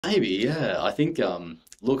Maybe, yeah. I think,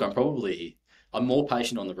 look, I'm more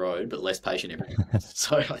patient on the road, but less patient everywhere else.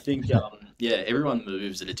 So I think, yeah, everyone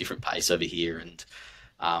moves at a different pace over here, and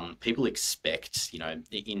people expect,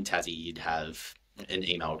 in Tassie, you'd have an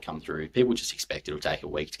email would come through. People just expect it'll take a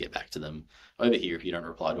week to get back to them. Over here, if you don't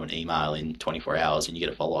reply to an email in 24 hours and you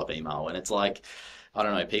get a follow-up email, and it's like, I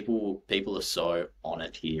don't know, people are so on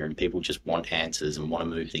it here, and people just want answers and want to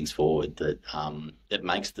move things forward that it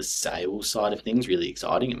makes the sales side of things really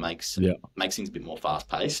exciting. It Yeah, makes things a bit more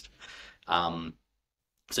fast-paced. Um,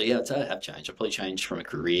 so yeah, I'd say I have changed. I've probably changed from a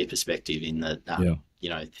career perspective in that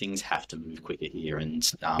yeah, things have to move quicker here, and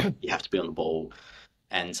you have to be on the ball,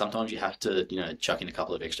 and sometimes you have to chuck in a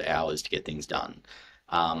couple of extra hours to get things done.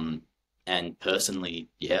 Um, and personally,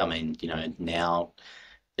 yeah, I mean, now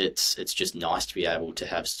it's just nice to be able to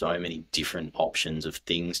have so many different options of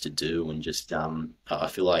things to do, and just I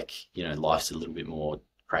feel like life's a little bit more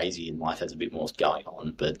crazy and life has a bit more going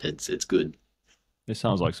on, but it's good. it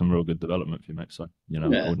sounds like some real good development for you, mate. So I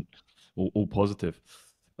Yeah. wouldn't all positive.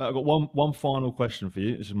 I've got one final question for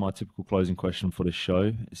you. This is my typical closing question for this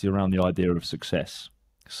show. It's around the idea of success.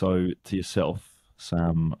 So, to yourself,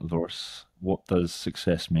 Sam Loris, what does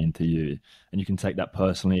success mean to you? And you can take that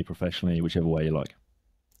personally, professionally, whichever way you like.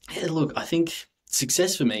 Yeah, look, I think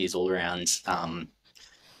success for me is all around.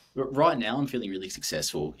 Right now, I'm feeling really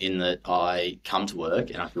successful in that I come to work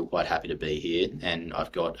and I feel quite happy to be here, and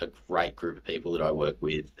I've got a great group of people that I work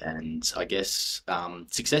with. And I guess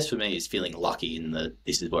success for me is feeling lucky in that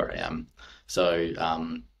this is where I am. So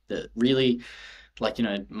that really, like,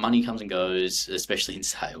 money comes and goes, especially in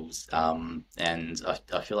sales. And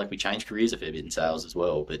I feel like we change careers a fair bit in sales as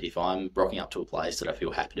well. But if I'm rocking up to a place that I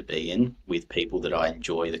feel happy to be in with people that I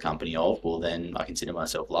enjoy the company of, well, then I consider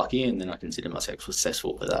myself lucky, and then I consider myself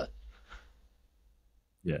successful for that.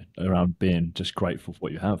 Yeah, around being just grateful for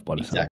what you have by the sound. Exactly.